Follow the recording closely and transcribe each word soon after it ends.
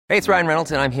Hey, it's Ryan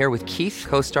Reynolds, and I'm here with Keith,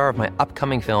 co-star of my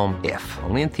upcoming film, If,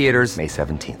 only in theaters May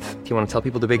 17th. Do you want to tell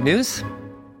people the big news?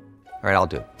 All right, I'll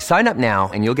do it. Sign up now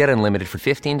and you'll get unlimited for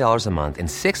 $15 a month and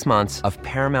 6 months of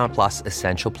Paramount Plus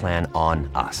Essential Plan on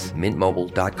us.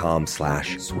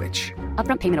 MintMobile.com/switch.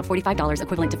 Upfront payment of $45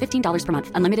 equivalent to $15 per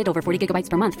month. Unlimited over 40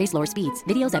 gigabytes per month. Face lower speeds.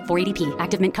 Videos at 480p.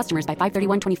 Active Mint customers by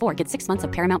 531.24 get 6 months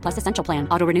of Paramount Plus Essential Plan.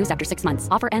 Auto renews after 6 months.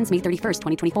 Offer ends May 31st,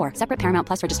 2024. Separate Paramount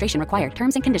Plus registration required.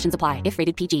 Terms and conditions apply if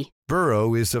rated PG.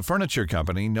 Burrow is a furniture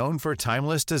company known for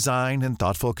timeless design and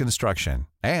thoughtful construction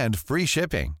and free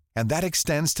shipping. And that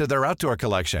extends to their outdoor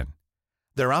collection.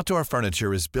 Their outdoor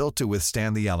furniture is built to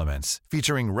withstand the elements,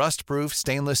 featuring rust-proof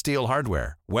stainless steel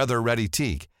hardware, weather-ready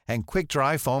teak, and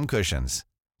quick-dry foam cushions.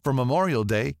 For Memorial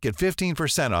Day, get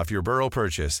 15% off your Burrow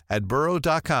purchase at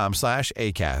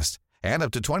burrow.com/ACAST and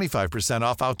up to 25%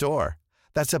 off outdoor.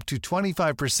 That's up to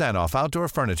 25% off outdoor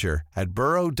furniture at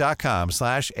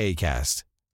burrow.com/ACAST.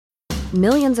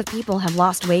 Millions of people have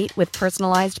lost weight with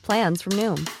personalized plans from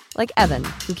Noom. Like Evan,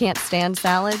 who can't stand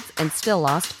salads and still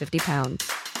lost 50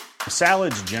 pounds.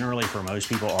 Salads generally for most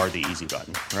people are the easy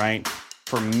button, right?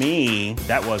 For me,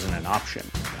 that wasn't an option.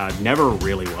 I never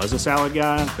really was a salad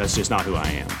guy. That's just not who I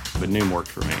am. But Noom worked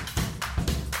for me.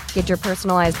 Get your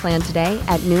personalized plan today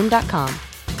at Noom.com.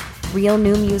 Real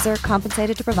Noom user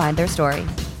compensated to provide their story.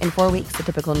 In 4 weeks, the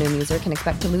typical Noom user can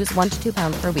expect to lose 1 to 2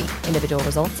 pounds per week. Individual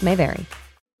results may vary.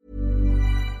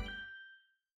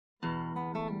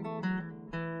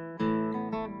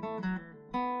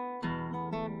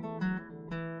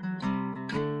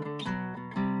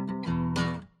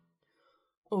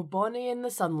 Oh, bonny in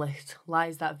the sunlight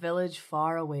lies that village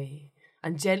far away,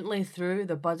 and gently through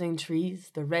the budding trees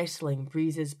the wrestling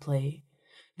breezes play.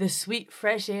 The sweet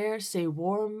fresh air sae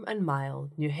warm and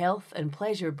mild new health and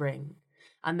pleasure bring,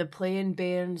 and the playing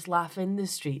bairns laugh in the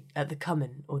street at the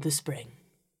coming o' the spring.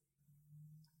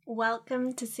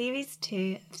 Welcome to Series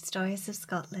 2 of Stories of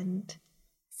Scotland.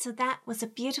 So that was a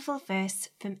beautiful verse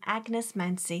from Agnes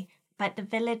Mounsey about the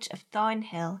village of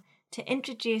Thornhill, to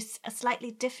introduce a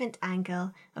slightly different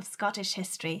angle of Scottish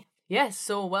history. Yes,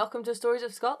 so welcome to Stories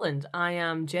of Scotland. I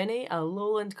am Jenny, a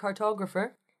lowland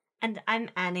cartographer. And I'm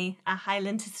Annie, a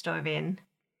Highland historian.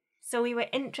 So we were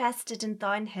interested in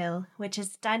Thornhill, which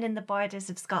is down in the borders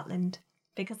of Scotland,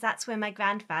 because that's where my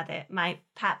grandfather, my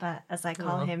papa as I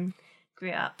call him,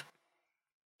 grew up.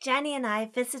 Jenny and I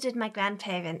visited my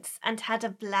grandparents and had a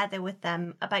blather with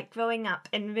them about growing up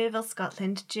in rural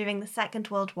Scotland during the Second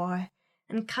World War,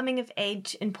 and coming of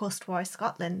age in post-war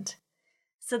Scotland.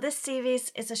 So this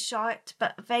series is a short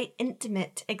but very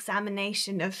intimate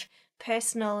examination of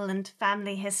personal and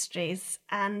family histories,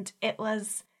 and it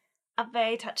was a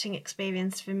very touching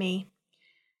experience for me.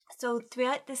 So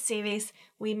throughout this series,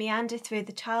 we meander through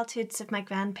the childhoods of my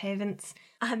grandparents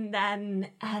and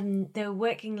then their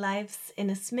working lives in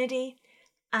a smithy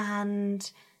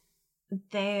and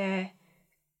their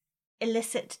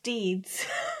illicit deeds.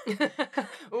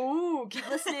 Ooh, keep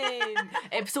listening.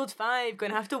 Episode 5,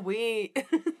 gonna have to wait.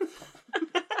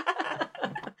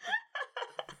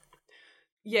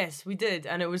 Yes, we did,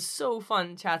 and it was so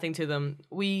fun chatting to them.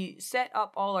 We set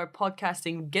up all our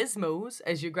podcasting gizmos,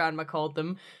 as your grandma called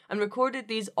them, and recorded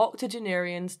these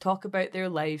octogenarians talk about their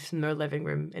lives in their living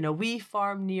room in a wee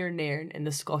farm near Nairn in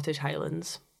the Scottish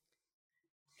Highlands.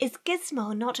 Is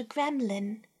Gizmo not a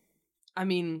gremlin? I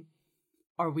mean,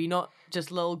 are we not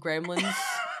just little gremlins,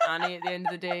 Annie, at the end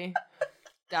of the day?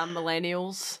 Damn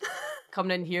millennials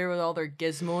coming in here with all their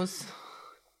gizmos.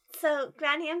 So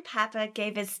Granny and Papa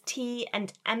gave us tea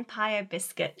and Empire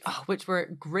biscuits. Oh, which were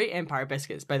great Empire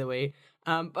biscuits, by the way.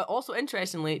 But also,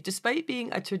 interestingly, despite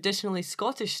being a traditionally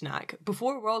Scottish snack,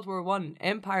 before World War I,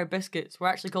 Empire biscuits were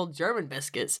actually called German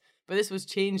biscuits, but this was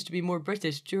changed to be more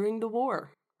British during the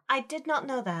war. I did not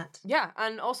know that. Yeah,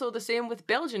 and also the same with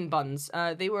Belgian buns.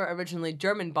 They were originally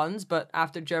German buns, but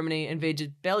after Germany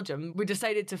invaded Belgium, we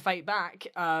decided to fight back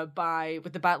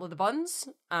with the Battle of the Buns.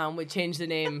 We changed the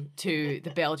name to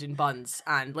the Belgian buns,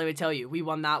 and let me tell you, we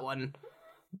won that one.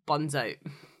 Buns out.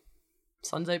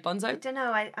 Suns out, buns out? I don't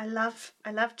know, I love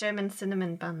German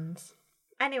cinnamon buns.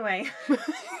 Anyway.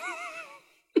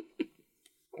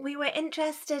 We were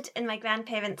interested in my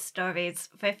grandparents' stories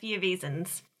for a few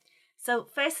reasons. So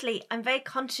firstly, I'm very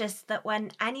conscious that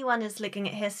when anyone is looking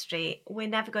at history, we're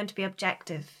never going to be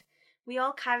objective. We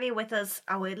all carry with us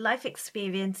our life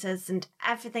experiences and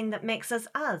everything that makes us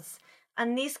us,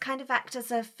 and these kind of act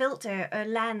as a filter or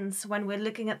lens when we're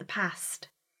looking at the past.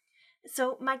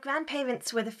 So my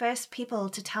grandparents were the first people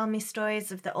to tell me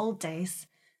stories of the old days,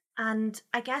 and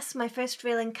I guess my first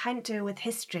real encounter with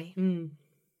history.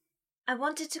 I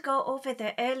wanted to go over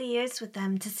their early years with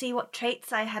them to see what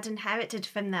traits I had inherited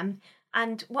from them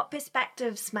and what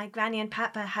perspectives my granny and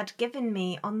papa had given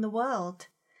me on the world.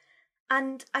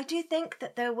 And I do think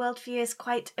that their worldview is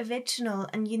quite original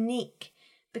and unique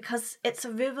because it's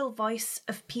a rural voice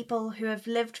of people who have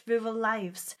lived rural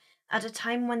lives at a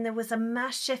time when there was a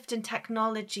mass shift in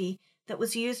technology that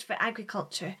was used for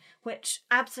agriculture, which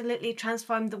absolutely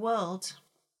transformed the world.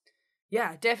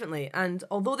 Yeah, definitely. And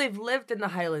although they've lived in the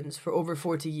Highlands for over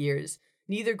 40 years,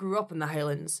 neither grew up in the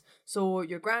Highlands. So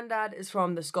your granddad is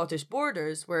from the Scottish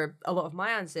borders, where a lot of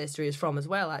my ancestry is from as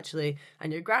well, actually.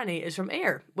 And your granny is from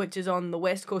Ayr, which is on the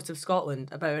west coast of Scotland,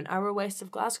 about an hour west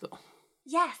of Glasgow.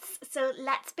 Yes, so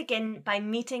let's begin by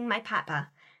meeting my papa.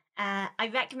 I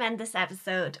recommend this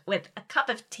episode with a cup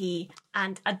of tea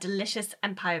and a delicious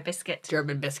Empire biscuit.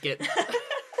 German biscuit.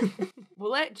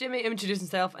 We'll let Jimmy introduce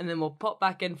himself and then we'll pop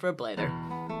back in for a blather.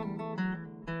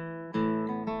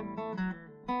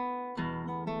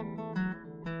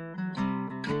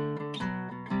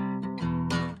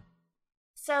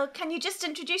 So, can you just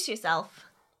introduce yourself?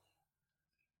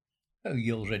 Oh,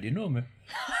 you already know me.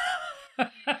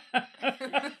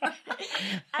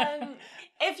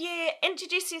 If you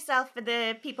introduce yourself for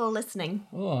the people listening.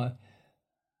 Oh,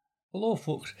 hello,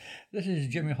 folks. This is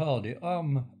Jimmy Halliday.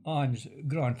 I'm Anne's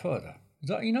grandfather. Is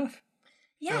that enough?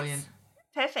 Yes. Brilliant.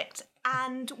 Perfect.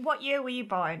 And what year were you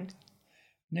born?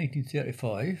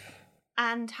 1935.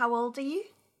 And how old are you?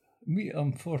 Me,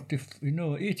 I'm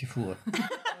 84.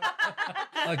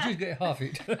 I just get half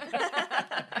it.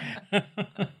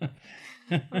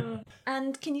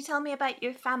 And can you tell me about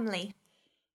your family?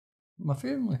 My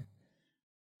family?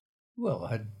 Well,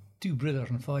 I had 2 brothers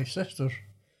and 5 sisters.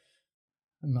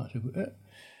 And that's about it.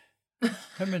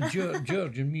 Him and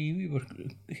George and me,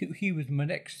 he was my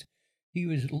next. He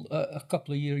was a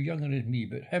couple of years younger than me,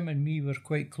 but him and me were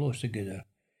quite close together.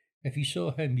 If you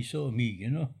saw him, you saw me, you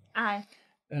know. Aye.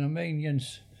 And I mind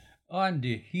Jens,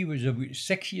 Andy, he was about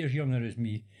 6 years younger as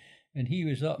me, and he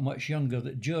was that much younger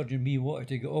that George and me wanted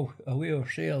to go away or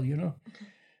sail, you know.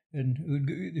 And we'd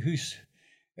go out the house,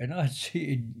 and I'd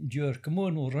say to George, come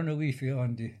on, we'll run away for you,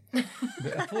 Andy. But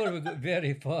before we got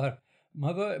very far,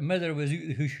 my mother was out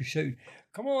the house, she shouted,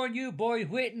 come on, you boy,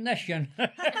 wait in this one.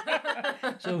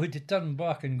 So we had to turn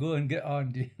back and go and get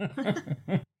Andy.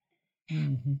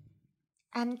 Mm-hmm.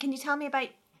 And can you tell me about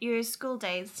your school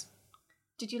days?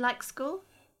 Did you like school?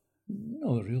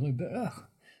 No, really, but I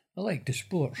liked the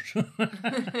sports.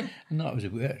 And that was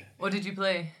about it. What did you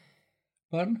play?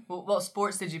 Pardon? What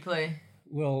sports did you play?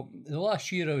 Well, the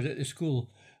last year I was at the school,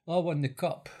 I won the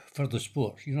cup for the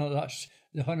sports. You know, that's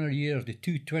the 100 years, the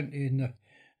 220 and the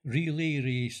relay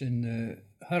race and the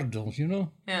hurdles, you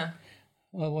know? Yeah.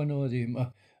 I won all of them.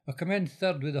 I came in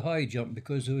third with the high jump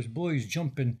because there was boys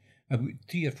jumping about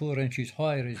 3 or 4 inches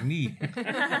higher as me.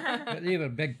 But they were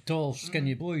big, tall,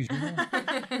 skinny boys, you know.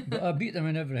 But I beat them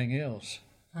in everything else.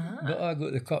 But I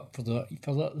got the cup for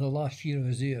the last year I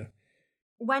was there.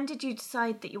 When did you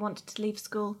decide that you wanted to leave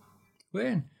school?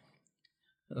 When?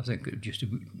 I think it was just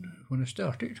about when I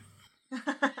started.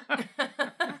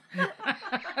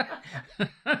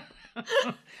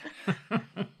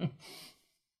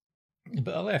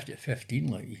 But I left at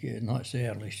 15, and that's the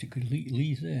earliest you could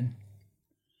leave then.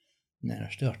 And then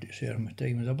I started serving my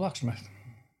time as a blacksmith.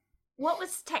 What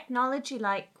was technology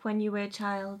like when you were a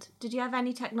child? Did you have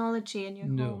any technology in your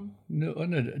home? No, I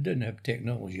didn't have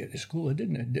technology at the school. I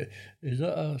didn't. Is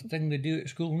that a thing they do at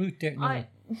school now, technology?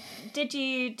 Did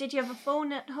you have a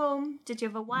phone at home? Did you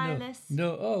have a wireless?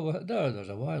 No, there was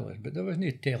a wireless, but there was no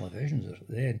televisions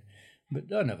then. But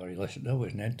I never listened. I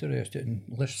wasn't interested in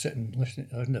listening.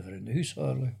 I was never in the house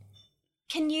hardly.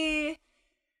 Can you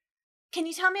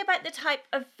tell me about the type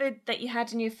of food that you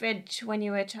had in your fridge when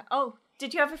you were a child? Oh,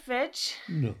 did you have a fridge?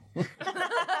 No.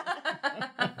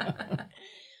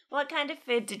 What kind of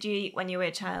food did you eat when you were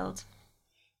a child?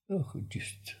 Oh,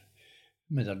 just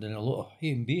mother did a lot of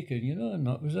ham bacon, you know, and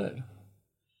that was it.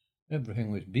 Everything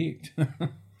was baked.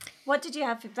 What did you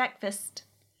have for breakfast?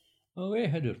 Oh, I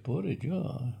had our porridge,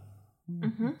 yeah.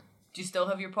 Mm-hmm. Do you still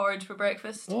have your porridge for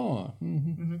breakfast? Oh,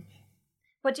 mm-hmm.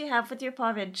 What do you have with your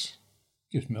porridge?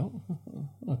 Just milk.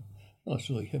 That's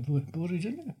all you have with porridge,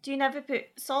 isn't it? Do you never put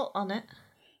salt on it?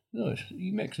 No,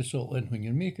 you mix the salt in when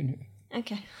you're making it.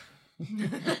 Okay.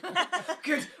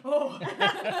 Good. Oh,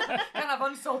 can't have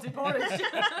unsalted porridge.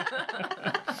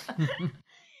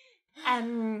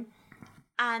 And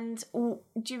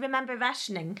do you remember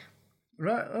rationing?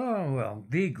 Right, oh, well,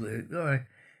 vaguely.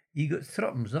 You got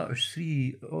threepence, that was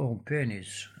 3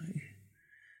 pennies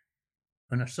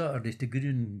on a Saturday to go in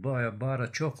and buy a bar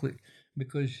of chocolate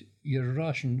because your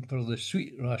ration for the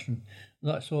sweet ration,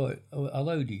 that's all it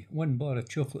allowed you, 1 bar of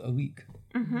chocolate a week.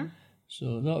 Mm-hmm.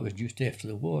 So that was just after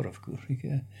the war, of course.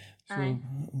 Okay. So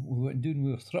we went down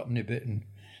with Threepenny bit and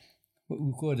what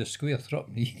we call a square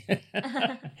threepenny.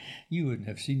 You wouldn't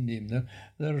have seen them.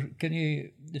 They're kind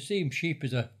of the same shape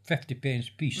as a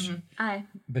 50p piece. Aye.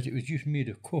 But it was just made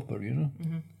of copper, you know,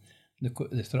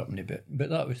 the threepenny bit. But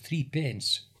that was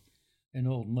 3p in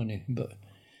old money. But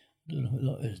I don't know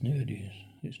what that is nowadays.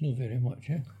 It's not very much,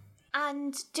 eh?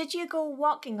 And did you go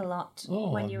walking a lot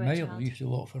when you were a child? We used to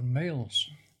walk for miles.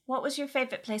 What was your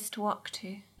favourite place to walk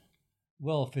to?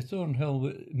 Well, for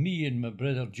Thornhill, me and my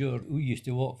brother George, we used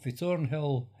to walk for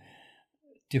Thornhill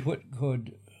to what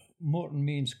called Morton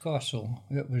Mains Castle.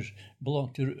 It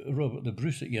belonged to Robert the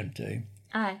Bruce at one time.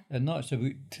 Aye. And that's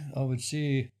about, I would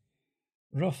say,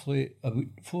 roughly about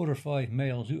 4 or 5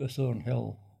 miles out of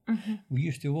Thornhill. We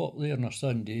used to walk there on a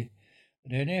Sunday.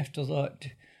 And then after that,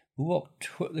 we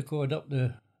walked what they called up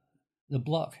the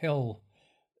Black Hill.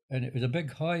 And it was a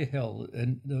big high hill,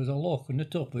 and there was a loch on the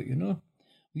top of it, you know.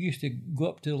 We used to go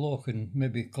up to the loch and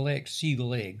maybe collect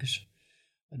seagull eggs,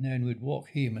 and then we'd walk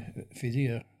home for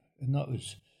there. And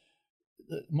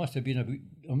it must have been about,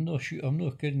 I'm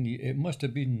not kidding you, it must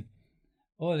have been,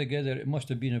 altogether, it must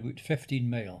have been about 15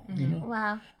 mile, you know.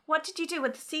 Wow. What did you do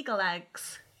with the seagull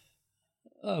eggs?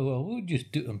 Oh, well, we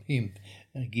just took them home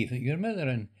and gave it to your mother,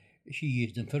 and she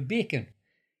used them for baking.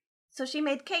 So she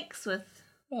made cakes with...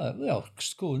 Well,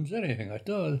 scones, anything at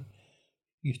all.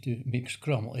 Used to make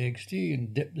scrambled eggs too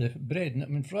and dip the bread in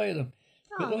them and fry them.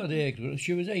 But all the eggs,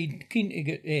 she was keen to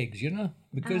get eggs, you know,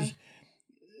 because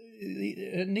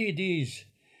in the days,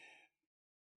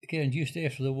 again, just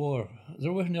after the war,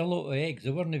 there wasn't a lot of eggs.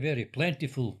 They weren't very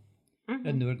plentiful,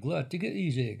 and they were glad to get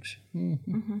these eggs.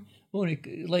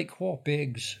 Only like whop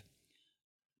eggs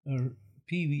or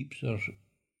peaweeps or,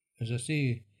 as I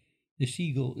say, the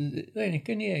seagull, any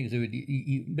kind of eggs they would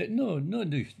eat, but no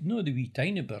the wee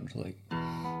tiny birds like.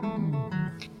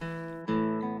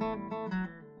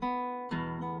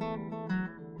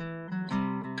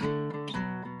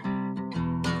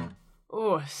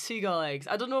 Oh, seagull eggs.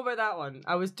 I don't know about that one.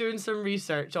 I was doing some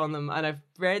research on them and I've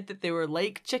read that they were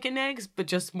like chicken eggs, but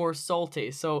just more salty.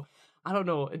 So, I don't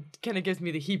know, it kind of gives me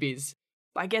the heebies.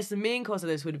 But I guess the main cause of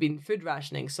this would have been food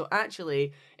rationing. So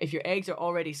actually, if your eggs are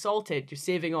already salted, you're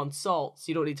saving on salt, so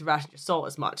you don't need to ration your salt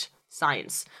as much.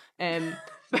 Science. That's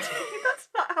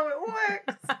not how it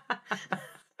works.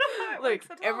 Look,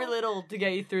 every little to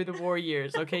get you through the war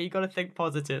years, okay? You got to think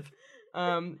positive.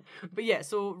 But yeah,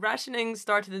 so rationing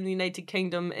started in the United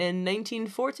Kingdom in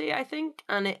 1940, I think,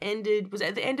 and it ended, was it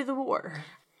at the end of the war?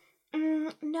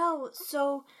 No,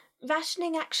 so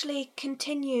rationing actually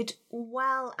continued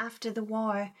well after the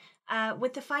war,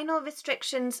 with the final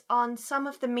restrictions on some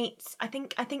of the meats, I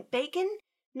think bacon,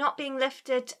 not being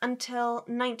lifted until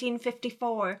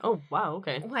 1954. Oh, wow,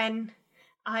 okay. When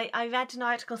I read an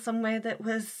article somewhere that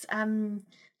was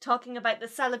talking about the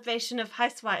celebration of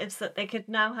housewives, that they could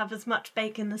now have as much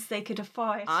bacon as they could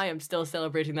afford. I am still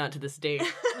celebrating that to this day.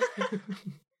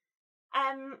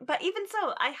 But even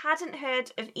so, I hadn't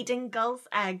heard of eating gull's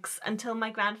eggs until my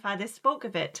grandfather spoke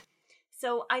of it.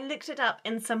 So I looked it up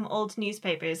in some old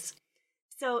newspapers.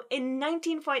 So in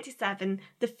 1947,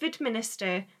 the Food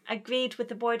Minister agreed with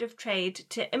the Board of Trade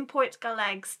to import gull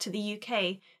eggs to the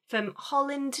UK from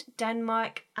Holland,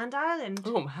 Denmark and Ireland.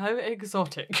 Oh, how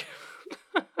exotic.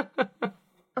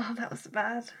 Oh, that was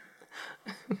bad.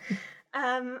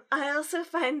 I also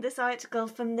found this article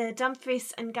from the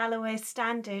Dumfries and Galloway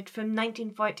Standard from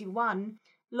 1941,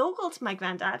 local to my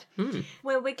granddad,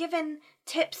 where we're given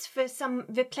tips for some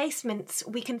replacements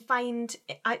we can find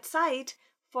outside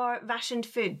for rationed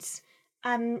foods.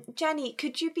 Jenny,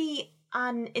 could you be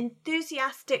an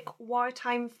enthusiastic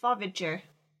wartime forager?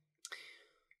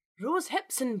 Rose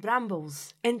hips and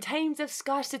brambles. In times of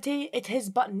scarcity, it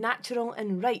is but natural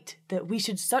and right that we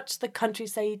should search the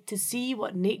countryside to see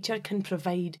what nature can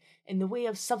provide in the way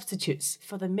of substitutes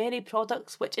for the many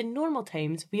products which in normal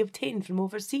times we obtain from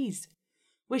overseas.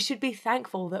 We should be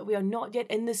thankful that we are not yet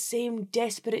in the same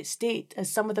desperate state as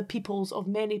some of the peoples of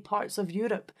many parts of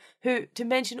Europe, who, to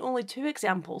mention only 2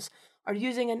 examples, are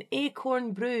using an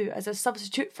acorn brew as a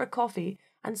substitute for coffee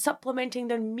and supplementing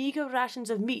their meagre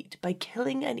rations of meat by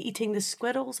killing and eating the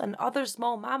squirrels and other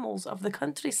small mammals of the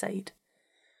countryside.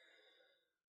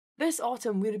 This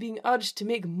autumn we are being urged to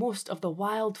make most of the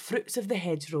wild fruits of the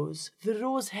hedgerows, the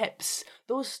rose hips,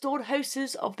 those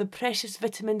storehouses of the precious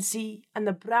vitamin C, and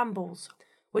the brambles,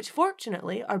 which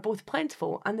fortunately are both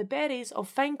plentiful and the berries of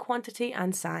fine quantity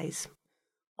and size.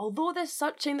 Although this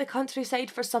searching the countryside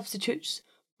for substitutes,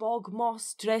 bog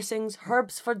moss dressings,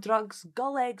 herbs for drugs,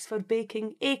 gull eggs for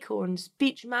baking, acorns,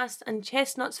 beech mast and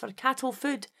chestnuts for cattle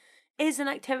food, is an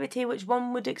activity which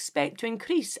one would expect to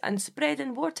increase and spread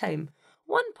in wartime.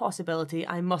 One possibility,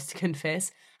 I must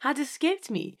confess, had escaped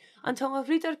me until a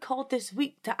reader called this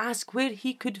week to ask where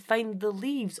he could find the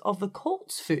leaves of the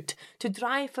coltsfoot to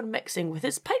dry for mixing with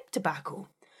his pipe tobacco.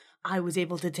 I was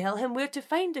able to tell him where to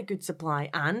find a good supply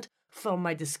and, from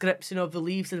my description of the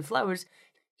leaves and flowers,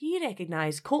 he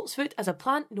recognised coltsfoot as a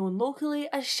plant known locally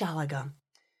as shalaga,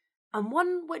 and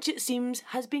one which it seems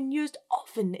has been used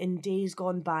often in days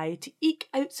gone by to eke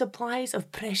out supplies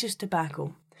of precious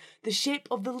tobacco. The shape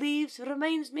of the leaves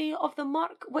reminds me of the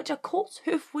mark which a colt's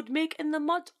hoof would make in the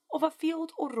mud of a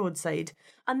field or roadside,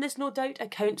 and this no doubt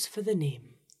accounts for the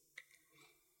name.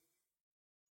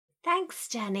 Thanks,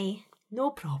 Jenny. No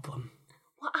problem.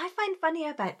 What I find funny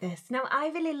about this, now I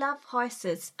really love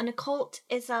horses, and a colt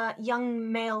is a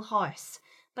young male horse,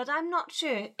 but I'm not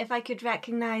sure if I could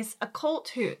recognise a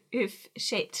colt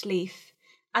hoof-shaped leaf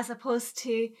as opposed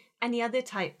to any other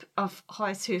type of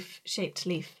horse hoof-shaped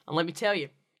leaf. And let me tell you,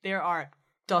 there are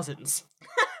dozens,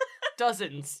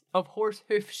 dozens of horse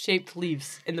hoof-shaped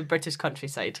leaves in the British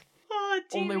countryside. Oh,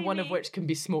 only one of which can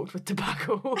be smoked with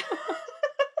tobacco.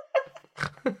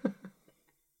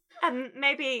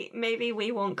 Maybe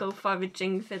we won't go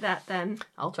foraging for that then.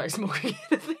 I'll try smoking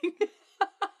anything.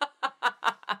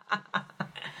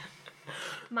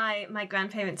 My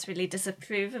grandparents really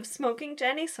disapprove of smoking,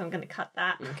 Jenny, so I'm going to cut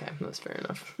that. Okay, that's fair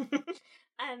enough.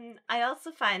 I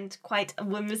also find quite a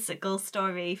whimsical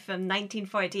story from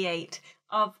 1948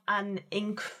 of an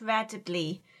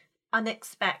incredibly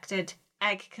unexpected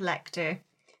egg collector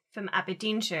from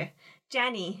Aberdeenshire.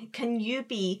 Jenny, can you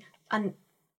be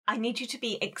I need you to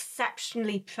be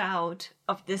exceptionally proud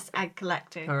of this egg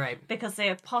collector. All right. Because they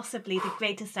are possibly the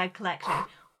greatest egg collector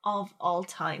of all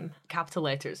time. Capital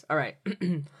letters. All right.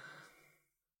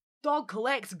 Dog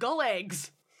collects gull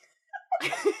eggs.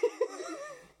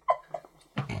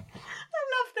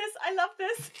 I love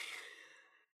this.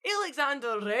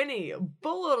 Alexander Rennie,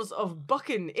 Bullers of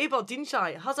Buchan,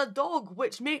 Aberdeenshire, has a dog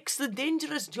which makes the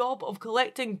dangerous job of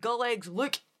collecting gull eggs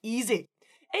look easy.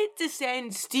 It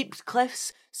descends steep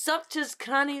cliffs, searches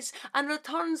crannies, and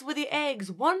returns with the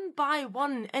eggs one by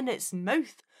one in its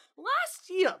mouth. Last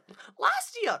year,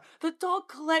 the dog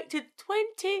collected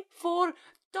 24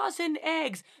 dozen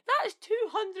eggs. That's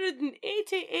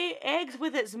 288 eggs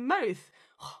with its mouth.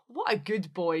 What a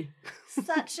good boy.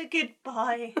 Such a good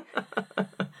boy.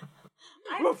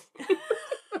 I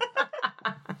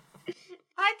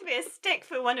threw a stick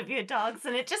for one of your dogs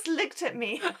and it just looked at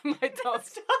me. My dog.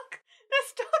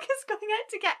 This dog is going out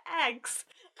to get eggs,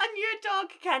 and your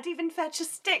dog can't even fetch a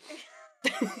stick.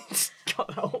 Got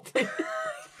that whole thing.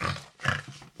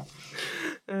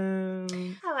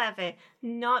 However,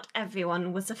 not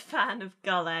everyone was a fan of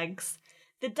gull eggs.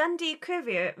 The Dundee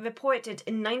Courier reported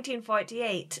in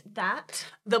 1948 that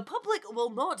the public will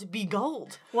not be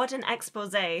gulled. What an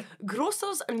exposé.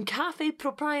 Grocers and cafe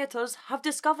proprietors have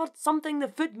discovered something the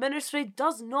Food Ministry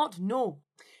does not know.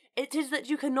 It is that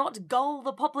you cannot gull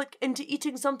the public into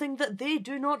eating something that they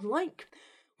do not like.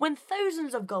 When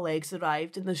thousands of gull eggs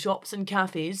arrived in the shops and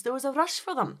cafes, there was a rush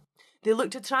for them. They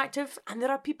looked attractive, and there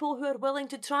are people who are willing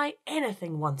to try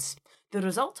anything once. The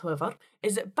result, however,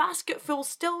 is that basketfuls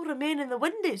still remain in the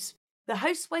windies. The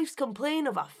housewives complain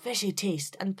of a fishy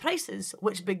taste, and prices,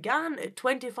 which began at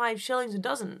 25 shillings a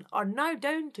dozen, are now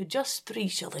down to just 3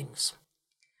 shillings.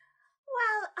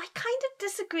 Well, I kind of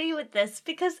disagree with this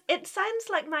because it sounds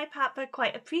like my papa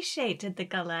quite appreciated the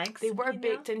gull eggs. They were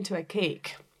baked into a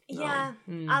cake. Yeah,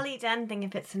 I'll eat anything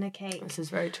if it's in a cake. This is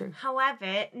very true.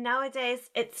 However, nowadays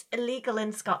it's illegal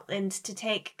in Scotland to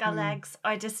take gull eggs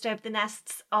or disturb the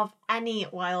nests of any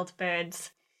wild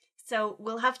birds. So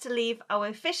we'll have to leave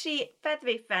our fishy,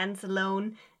 feathery friends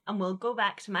alone and we'll go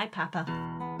back to my papa.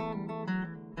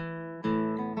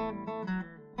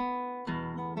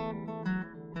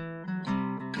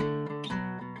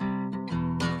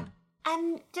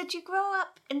 Did you grow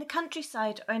up in the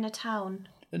countryside or in a town?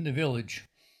 In the village.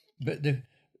 But the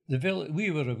village, we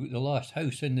were about the last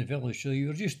house in the village, so you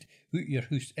were just out your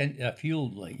house into a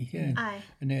field, like, yeah. Aye.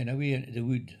 And then away into the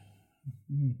wood.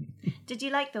 Did you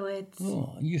like the woods?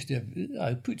 Oh, I used to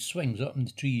I put swings up in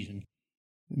the trees and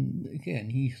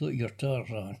again, he thought you're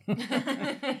Tarzan.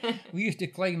 We used to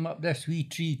climb up this wee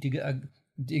tree to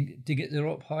get the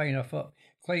rope high enough up,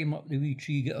 climb up the wee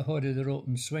tree, get a hold of the rope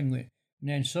and swing with it. And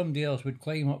then somebody else would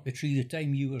climb up the tree the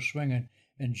time you were swinging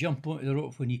and jump onto the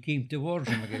rope when you came towards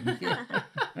him again.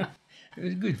 It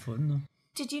was good fun, though.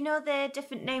 Did you know the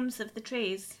different names of the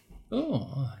trees?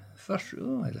 The fir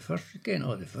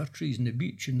trees and the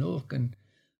beech and the oak and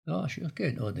I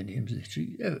can't know the names of the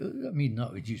trees. I mean,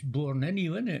 that was just born in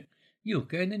you, wasn't it? You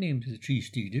ken the names of the trees,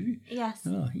 Steve, have you? Yes.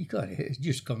 Oh, you got it. It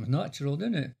just comes natural,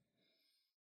 doesn't it?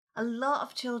 A lot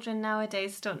of children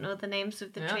nowadays don't know the names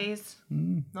of the trees.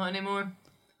 Not anymore.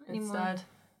 It's sad.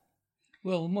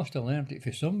 Well, we must have learned it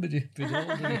for somebody. For the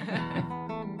elderly.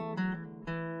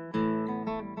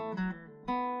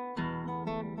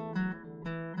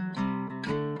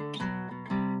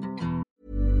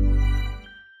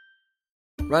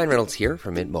 Ryan Reynolds here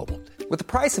from Mint Mobile. With the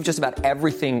price of just about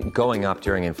everything going up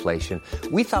during inflation,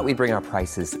 we thought we'd bring our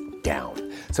prices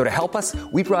down. So to help us,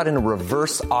 we brought in a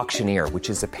reverse auctioneer, which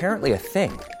is apparently a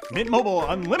thing. Mint Mobile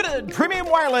Unlimited Premium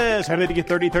Wireless. How to get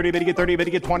 30, 30, bit to get 30, bit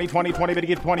to get 20, 20, 20, bit to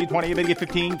get 20, 20, bit to get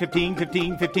 15, 15,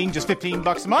 15, 15, just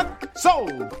 $15 a month?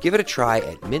 Sold! Give it a try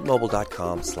at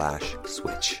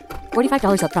mintmobile.com/switch.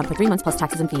 $45 up front for 3 months plus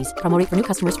taxes and fees. Promo rate for new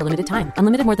customers for limited time.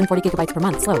 Unlimited more than 40 gigabytes per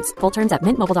month. Slows full terms at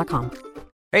mintmobile.com.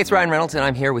 Hey, it's Ryan Reynolds, and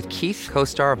I'm here with Keith,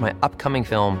 co-star of my upcoming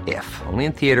film, If, only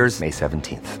in theaters May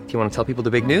 17th. Do you want to tell people the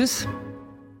big news?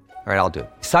 All right, I'll do it.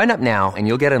 Sign up now and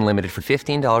you'll get unlimited for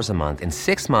 $15 a month and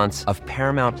 6 months of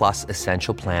Paramount Plus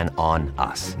Essential Plan on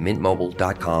us.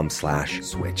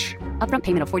 mintmobile.com/switch. Upfront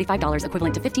payment of $45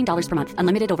 equivalent to $15 per month.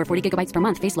 Unlimited over 40 gigabytes per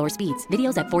month. Face lower speeds.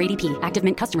 Videos at 480p. Active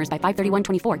Mint customers by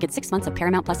 531.24 get 6 months of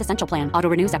Paramount Plus Essential Plan. Auto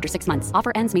renews after 6 months.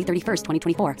 Offer ends May 31st,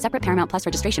 2024. Separate Paramount Plus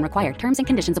registration required. Terms and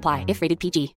conditions apply if rated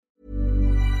PG.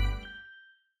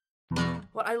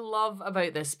 What I love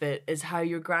about this bit is how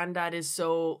your granddad is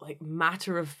so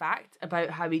matter of fact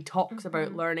about how he talks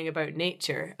about learning about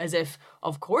nature, as if,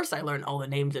 of course, I learned all the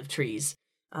names of trees.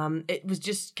 It was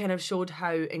just kind of showed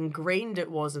how ingrained it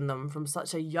was in them from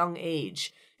such a young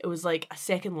age. It was like a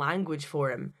second language for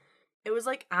him. It was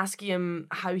like asking him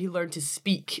how he learned to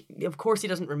speak. Of course, he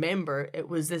doesn't remember. It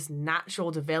was this natural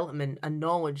development and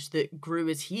knowledge that grew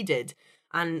as he did.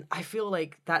 And I feel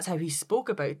like that's how he spoke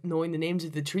about knowing the names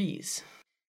of the trees.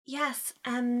 Yes,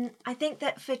 I think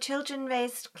that for children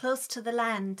raised close to the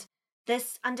land,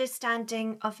 this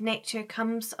understanding of nature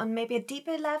comes on maybe a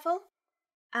deeper level.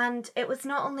 And it was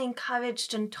not only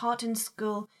encouraged and taught in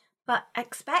school, but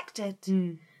expected.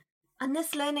 And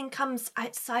this learning comes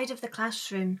outside of the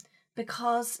classroom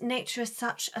because nature is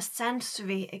such a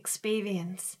sensory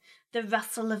experience. The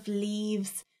rustle of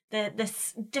leaves, the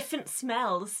different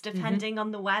smells depending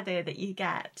on the weather that you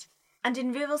get. And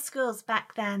in rural schools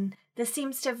back then, this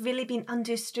seems to have really been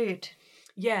understood.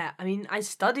 Yeah, I mean, I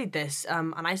studied this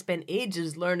and I spent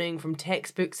ages learning from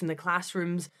textbooks in the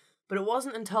classrooms, but it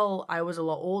wasn't until I was a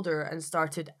lot older and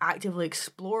started actively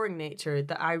exploring nature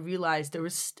that I realised there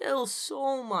was still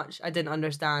so much I didn't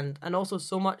understand and also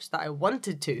so much that I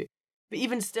wanted to. But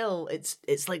even still, it's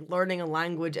like learning a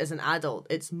language as an adult.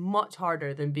 It's much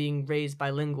harder than being raised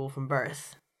bilingual from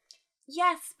birth.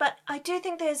 Yes, but I do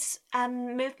think there's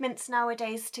movements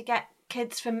nowadays to get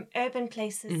kids from urban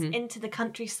places into the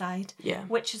countryside,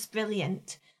 which is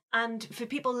brilliant. And for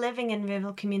people living in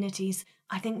rural communities,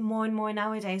 I think more and more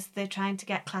nowadays they're trying to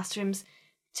get classrooms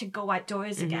to go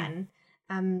outdoors again,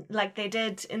 like they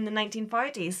did in the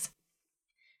 1940s.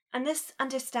 And this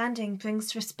understanding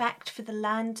brings respect for the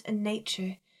land and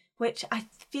nature, which I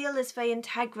feel is very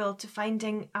integral to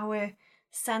finding our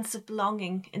sense of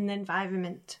belonging in the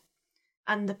environment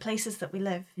and the places that we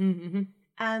live.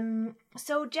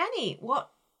 So Jenny,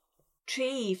 what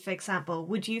tree, for example,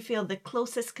 would you feel the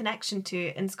closest connection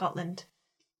to in Scotland?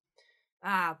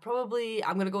 Probably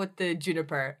I'm going to go with the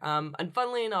juniper. And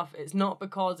funnily enough, it's not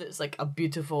because it's like a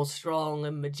beautiful, strong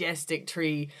and majestic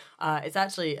tree. It's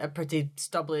actually a pretty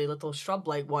stubbly little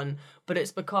shrub-like one, but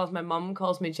it's because my mum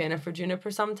calls me Jennifer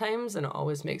Juniper sometimes and it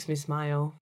always makes me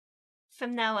smile.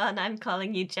 From now on, I'm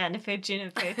calling you Jennifer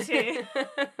Juniper too.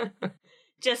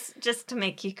 just to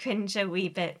make you cringe a wee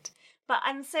bit. But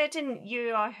I'm certain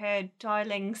you are her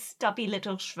darling stubby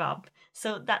little shrub,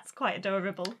 so that's quite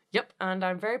adorable. Yep, and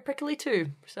I'm very prickly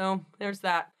too, so there's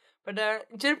that. But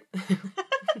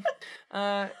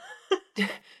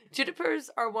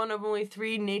junipers are one of only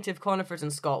 3 native conifers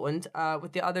in Scotland,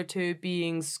 with the other 2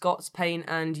 being Scots pine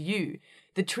and yew.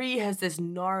 The tree has this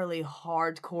gnarly,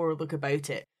 hardcore look about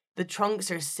it. The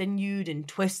trunks are sinewed and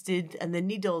twisted, and the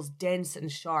needles dense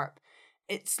and sharp.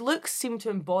 Its looks seem to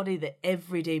embody the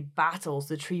everyday battles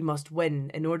the tree must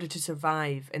win in order to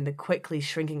survive in the quickly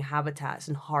shrinking habitats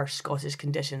and harsh Scottish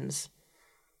conditions.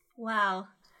 Wow.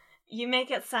 You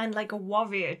make it sound like a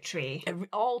warrior tree.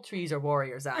 All trees are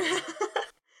warriors, Anne.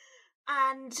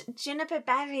 And juniper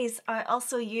berries are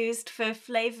also used for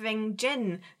flavouring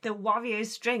gin, the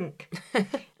warrior's drink,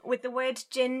 with the word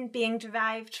gin being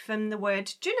derived from the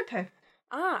word juniper.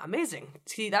 Ah, amazing.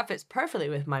 See, that fits perfectly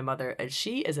with my mother, as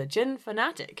she is a gin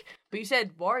fanatic. But you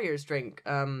said warrior's drink.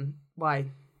 Why?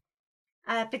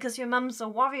 Because your mum's a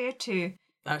warrior too.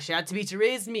 She had to be to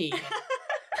raise me.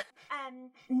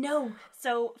 No.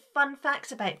 So, fun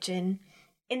fact about gin.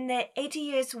 In the 80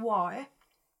 Years' War,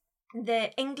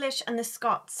 the English and the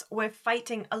Scots were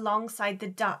fighting alongside the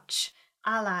Dutch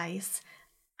allies.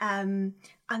 And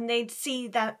they'd see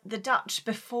that the Dutch,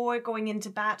 before going into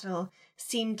battle,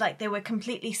 seemed like they were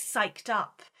completely psyched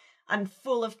up and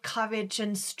full of courage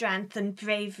and strength and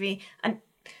bravery and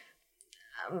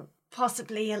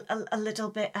possibly a little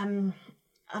bit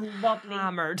wobbly.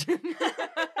 Hammered.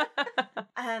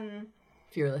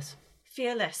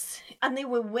 Fearless. And they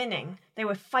were winning. They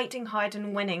were fighting hard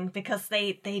and winning because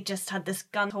they just had this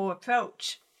gung-ho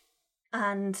approach.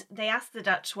 And they asked the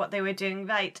Dutch what they were doing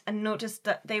right and noticed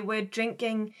that they were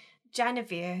drinking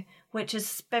Genevier, which is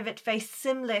spirit very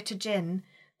similar to gin,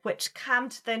 which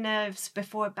calmed their nerves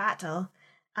before battle.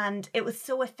 And it was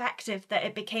so effective that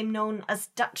it became known as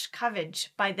Dutch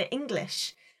courage by the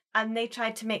English. And they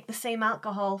tried to make the same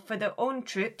alcohol for their own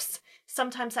troops,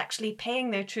 sometimes actually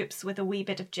paying their troops with a wee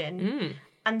bit of gin.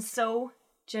 And so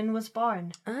gin was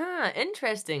born. Ah,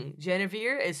 interesting.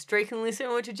 Genevier is strikingly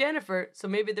similar to Jennifer, so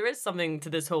maybe there is something to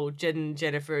this whole gin,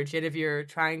 Jennifer, Genevier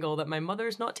triangle that my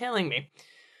mother's not telling me.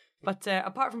 But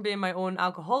apart from being my own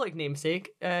alcoholic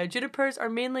namesake, junipers are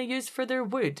mainly used for their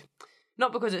wood.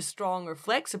 Not because it's strong or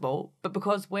flexible, but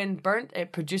because when burnt,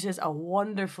 it produces a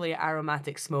wonderfully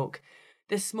aromatic smoke.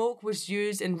 This smoke was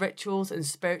used in rituals and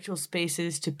spiritual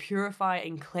spaces to purify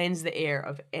and cleanse the air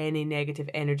of any negative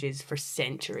energies for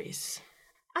centuries.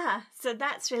 Ah, so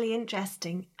that's really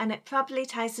interesting. And it probably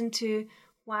ties into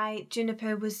why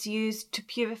juniper was used to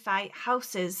purify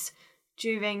houses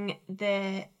during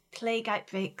the plague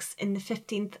outbreaks in the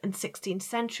 15th and 16th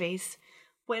centuries,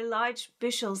 where large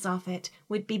bushels of it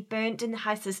would be burnt in the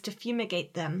houses to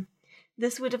fumigate them.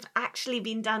 This would have actually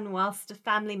been done whilst the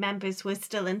family members were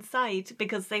still inside,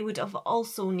 because they would have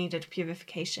also needed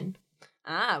purification.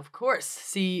 Ah, of course.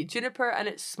 See, juniper and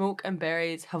its smoke and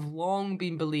berries have long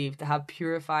been believed to have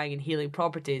purifying and healing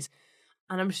properties.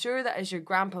 And I'm sure that as your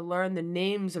grandpa learned the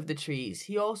names of the trees,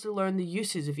 he also learned the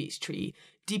uses of each tree,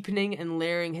 deepening and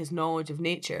layering his knowledge of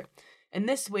nature. In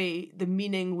this way, the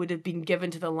meaning would have been given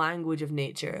to the language of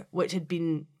nature, which had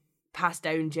been passed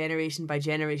down generation by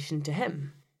generation to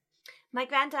him. My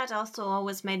granddad also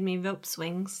always made me rope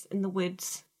swings in the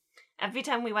woods. Every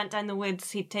time we went down the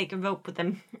woods, he'd take a rope with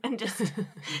him and just...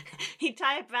 he'd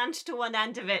tie a branch to one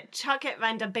end of it, chuck it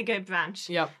round a bigger branch.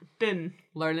 Yep. Boom.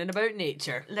 Learning about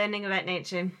nature. Learning about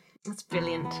nature. That's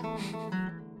brilliant.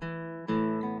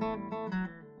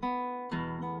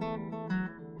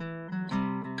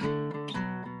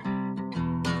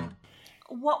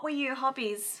 What were your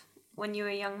hobbies when you were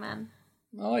a young man?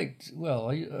 I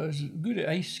was good at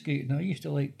ice skating. I used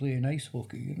to like playing ice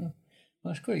hockey, you know. I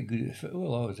was quite good at it.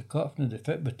 Well, I was the captain of the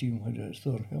Fitba team when I was at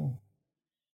Thornhill.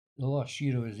 The last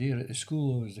year I was there at the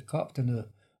school, I was the captain of the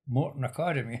Morton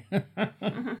Academy.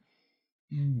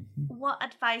 What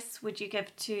advice would you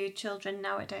give to children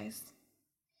nowadays?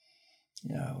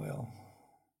 Yeah, well,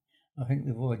 I think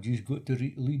they've all just got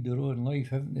to lead their own life,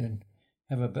 haven't they, and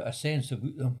have a bit of sense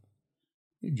about them.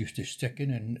 Just to stick in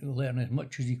and learn as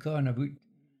much as you can about,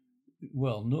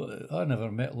 well, no, I never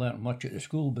learnt much at the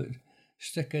school, but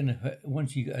stick in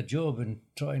once you get a job and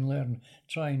try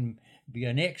and be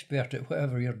an expert at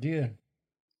whatever you're doing.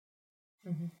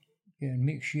 Mm-hmm. Yeah, and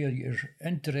make sure you're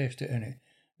interested in it,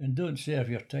 and don't serve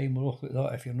your time off like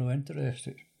that if you're not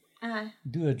interested.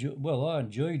 Do a job. Well, I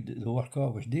enjoyed the work I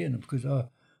was doing because I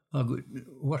got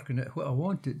working at what I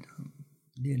wanted,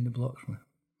 doing the blacksmith.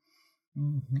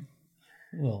 Mm-hmm.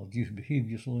 Well, just behave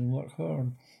yourself and work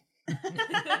hard.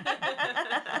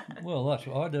 Well, that's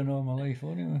what I've done all my life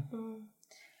anyway.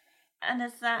 And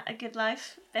is that a good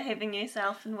life, behaving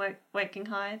yourself and working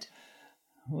hard?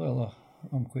 Well,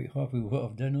 I'm quite happy with what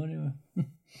I've done anyway.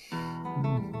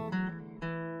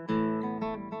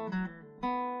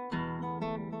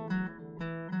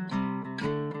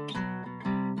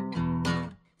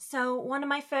 So one of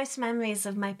my first memories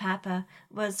of my papa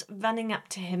was running up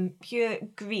to him, pure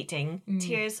greeting,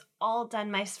 tears all down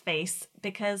my face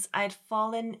because I'd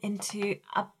fallen into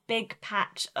a big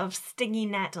patch of stingy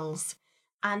nettles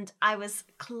and I was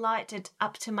clouted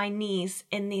up to my knees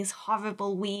in these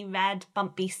horrible wee red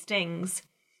bumpy stings.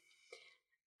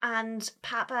 And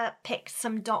Papa picked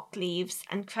some dock leaves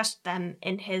and crushed them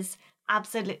in his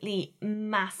absolutely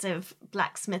massive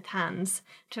blacksmith hands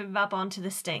to rub onto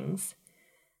the stings.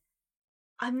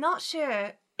 I'm not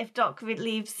sure if dock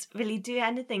leaves really do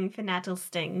anything for nettle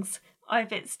stings or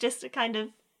if it's just a kind of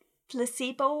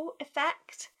placebo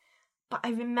effect. But I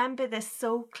remember this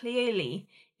so clearly,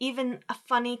 even a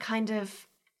funny kind of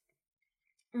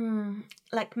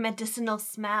like medicinal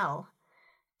smell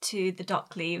to the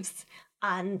dock leaves,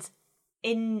 and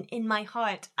in my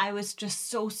heart I was just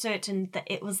so certain that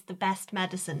it was the best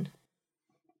medicine.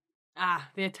 Ah,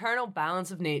 the eternal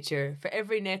balance of nature. For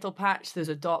every nettle patch, there's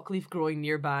a dock leaf growing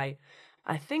nearby.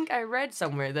 I think I read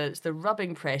somewhere that it's the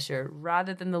rubbing pressure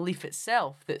rather than the leaf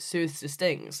itself that soothes the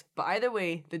stings. But either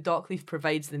way, the dock leaf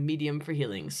provides the medium for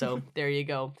healing, so there you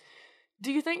go.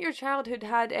 Do you think your childhood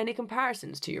had any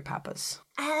comparisons to your papa's?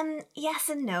 Yes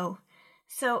and no.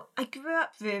 So I grew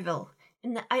up rural,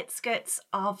 in the outskirts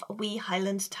of a wee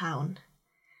Highland town.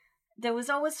 There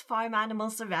was always farm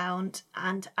animals around,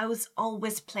 and I was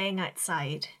always playing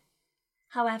outside.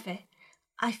 However,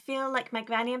 I feel like my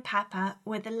granny and papa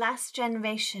were the last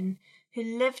generation who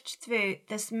lived through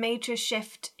this major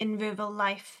shift in rural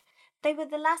life. They were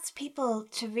the last people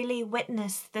to really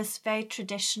witness this very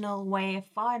traditional way of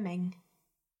farming.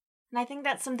 And I think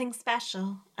that's something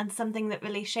special and something that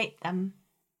really shaped them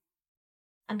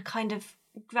and kind of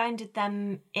grounded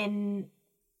them in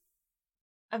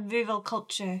a rural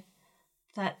culture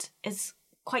that is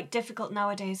quite difficult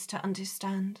nowadays to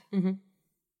understand. Mm-hmm.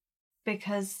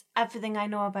 Because everything I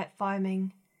know about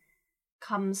farming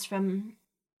comes from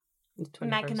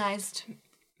mechanized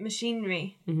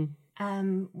machinery,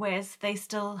 whereas they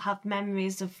still have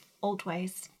memories of old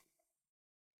ways.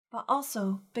 But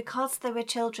also, because they were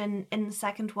children in the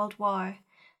Second World War,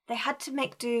 they had to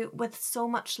make do with so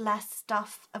much less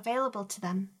stuff available to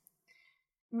them.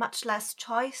 Much less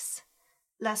choice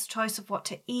of what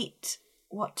to eat,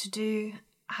 what to do,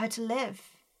 how to live.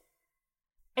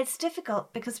 It's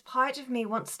difficult because part of me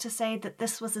wants to say that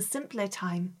this was a simpler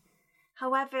time.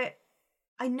 However,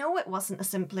 I know it wasn't a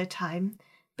simpler time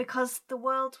because the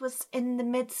world was in the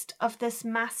midst of this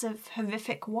massive,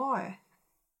 horrific war.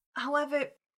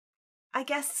 However, I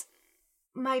guess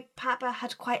my papa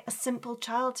had quite a simple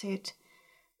childhood,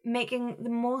 making the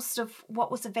most of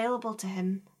what was available to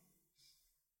him.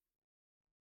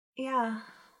 Yeah.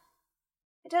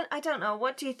 I don't know.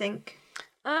 What do you think?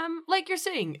 Like you're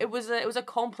saying, it was a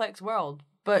complex world,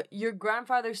 but your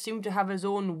grandfather seemed to have his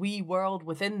own wee world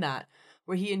within that,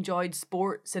 where he enjoyed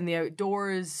sports and the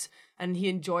outdoors, and he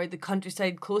enjoyed the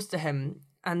countryside close to him,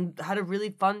 and had a really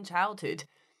fun childhood.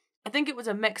 I think it was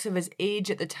a mix of his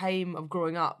age at the time of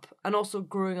growing up, and also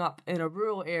growing up in a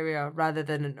rural area rather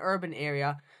than an urban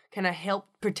area, kind of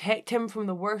helped protect him from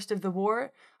the worst of the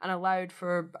war, and allowed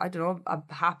for, I don't know,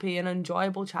 a happy and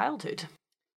enjoyable childhood.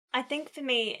 I think for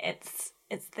me, it's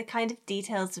the kind of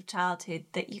details of childhood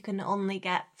that you can only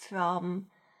get from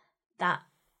that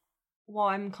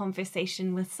warm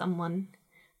conversation with someone.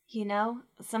 You know,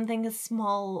 something as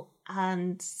small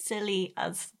and silly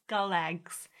as gull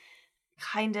eggs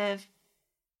kind of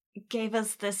gave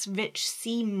us this rich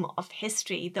seam of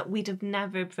history that we'd have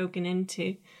never broken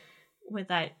into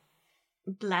without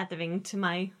blethering to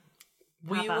my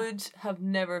papa. We would have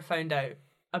never found out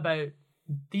about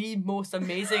the most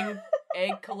amazing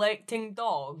egg collecting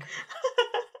dog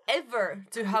ever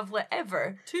to have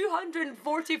ever.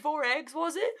 244 eggs,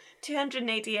 was it?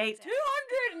 288.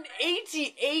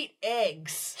 288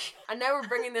 eggs! And now we're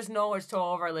bringing this knowledge to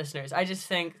all of our listeners. I just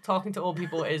think talking to old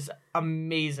people is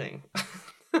amazing.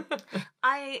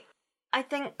 I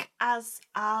think as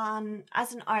an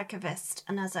archivist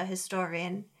and as a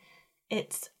historian,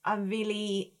 it's a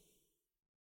really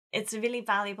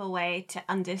valuable way to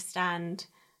understand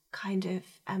kind of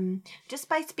just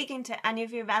by speaking to any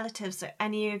of your relatives or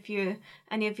any of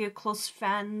your close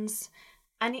friends,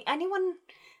 anyone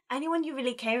you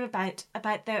really care about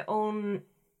their own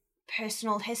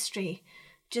personal history,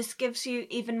 just gives you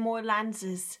even more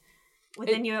lenses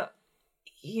within your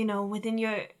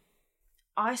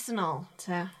arsenal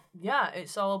to... Yeah,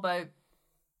 it's all about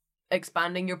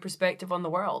expanding your perspective on the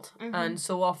world. Mm-hmm. And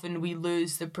so often we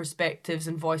lose the perspectives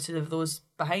and voices of those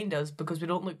behind us because we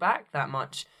don't look back that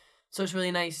much. So it's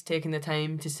really nice taking the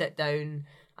time to sit down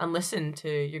and listen to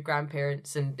your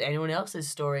grandparents and anyone else's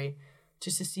story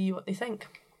just to see what they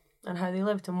think and how they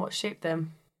lived and what shaped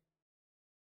them.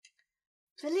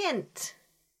 Brilliant.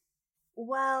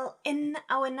 Well, in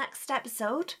our next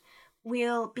episode,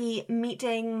 we'll be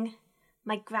meeting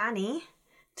my granny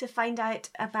to find out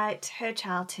about her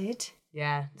childhood.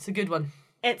 Yeah, it's a good one.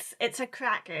 It's a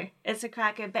cracker. It's a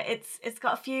cracker, but it's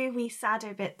got a few wee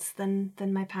sadder bits than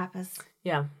my papa's.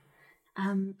 Yeah.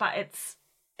 But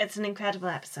it's an incredible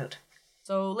episode.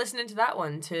 So listening to that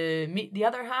one to meet the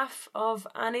other half of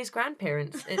Annie's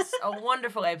grandparents. It's a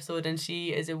wonderful episode, and she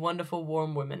is a wonderful,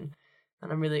 warm woman,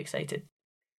 and I'm really excited.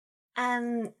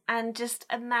 And just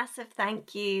a massive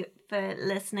thank you for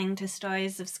listening to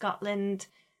Stories of Scotland.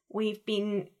 We've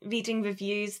been reading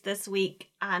reviews this week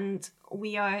and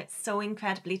we are so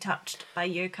incredibly touched by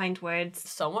your kind words.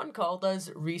 Someone called us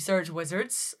research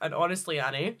wizards, and honestly,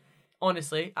 Annie,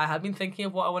 I have been thinking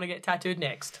of what I want to get tattooed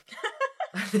next.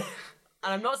 And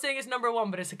I'm not saying it's number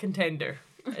one, but it's a contender.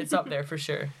 It's up there for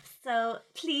sure. So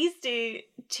please do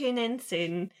tune in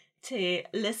soon to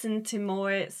listen to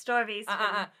more stories.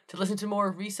 To listen to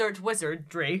more research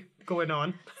wizardry going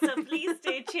on. So please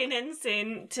do tune in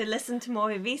soon to listen to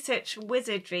more research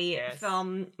wizardry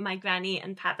from my granny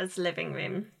and papa's living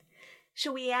room.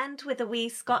 Shall we end with a wee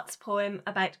Scots poem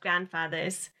about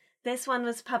grandfathers? This one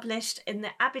was published in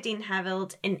the Aberdeen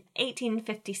Herald in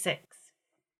 1856.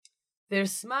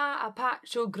 There's sma a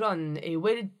patch o' grun, a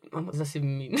wedded... What does this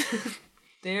even mean?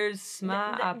 There's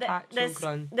sma a patch o'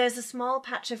 grun. There's a small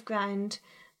patch of ground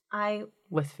I...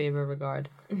 With favour regard.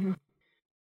 Mm-hmm.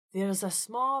 There's a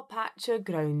small patch o'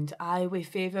 ground I wi'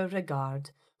 favour regard.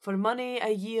 For mony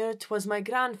a year 'twas my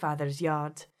grandfather's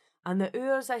yard, and the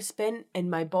hours I spent in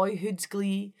my boyhood's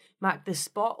glee mak the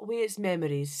spot wi' its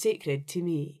memories sacred to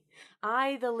me.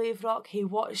 I, the Laverock, he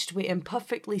watched wi'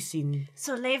 imperfectly seen.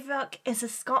 So Laverock is a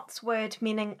Scots word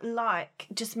meaning lark,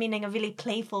 just meaning a really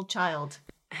playful child.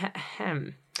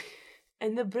 Ahem.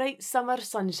 In the bright summer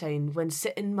sunshine when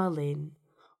sitting my lane,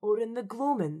 or in the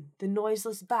gloamin', the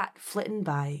noiseless bat flitting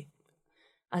by,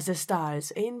 as the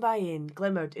stars, ane by ane,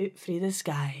 glimmered out frae the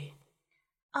sky.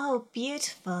 Oh,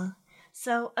 beautiful.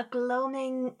 So a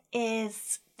gloaming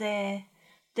is the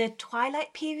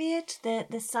twilight period,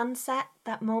 the sunset,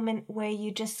 that moment where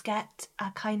you just get a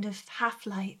kind of half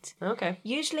light. Okay.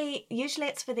 Usually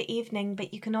it's for the evening,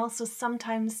 but you can also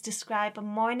sometimes describe a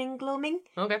morning gloaming.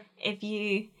 Okay. If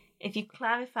you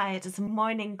clarify it as a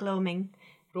morning gloaming.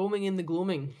 Roaming in the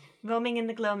gloaming. Roaming in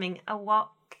the gloaming. A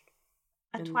walk.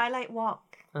 Twilight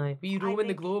walk. Aye. We roam in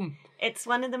the gloam. It's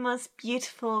one of the most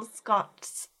beautiful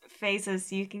Scots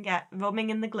phrases you can get. Roaming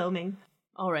in the gloaming.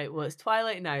 Alright, well it's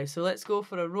twilight now, so let's go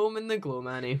for a roam in the gloam,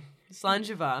 Annie.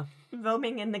 Slanjava.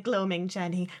 Roaming in the gloaming,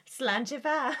 Jenny.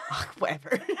 Slanjava.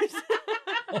 Whatever.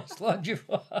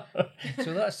 Slanjava.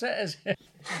 So that's it, is it?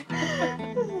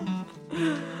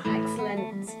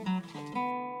 Excellent.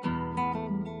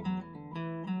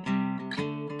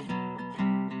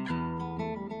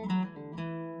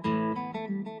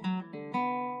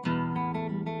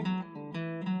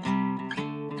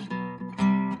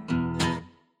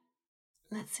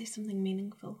 Let's say something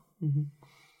meaningful.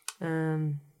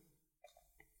 Mm-hmm.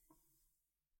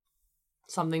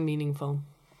 Something meaningful.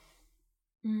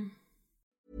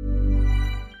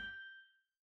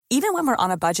 Even when we're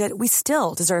on a budget, we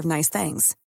still deserve nice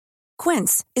things.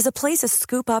 Quince is a place to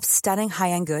scoop up stunning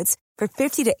high-end goods for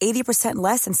 50 to 80%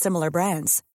 less than similar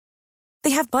brands.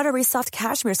 They have buttery soft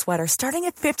cashmere sweaters starting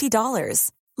at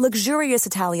 $50, luxurious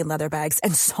Italian leather bags,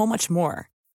 and so much more.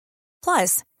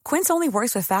 Plus, Quince only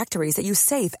works with factories that use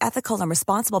safe, ethical, and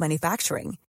responsible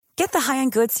manufacturing. Get the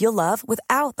high-end goods you'll love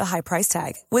without the high price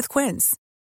tag with Quince.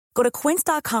 Go to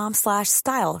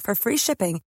quince.com/style for free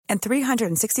shipping and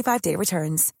 365-day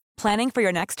returns. Planning for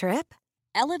your next trip?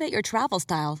 Elevate your travel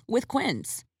style with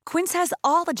Quince. Quince has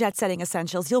all the jet-setting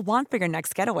essentials you'll want for your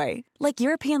next getaway, like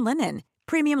European linen,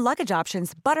 premium luggage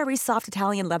options, buttery soft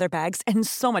Italian leather bags, and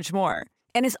so much more.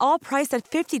 And is all priced at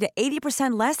 50 to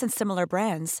 80% less than similar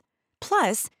brands.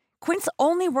 Plus, Quince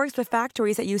only works with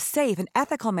factories that use safe and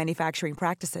ethical manufacturing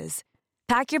practices.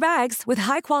 Pack your bags with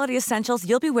high-quality essentials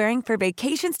you'll be wearing for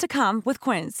vacations to come with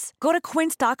Quince. Go to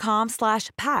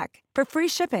quince.com/pack for free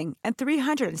shipping and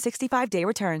 365-day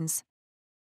returns.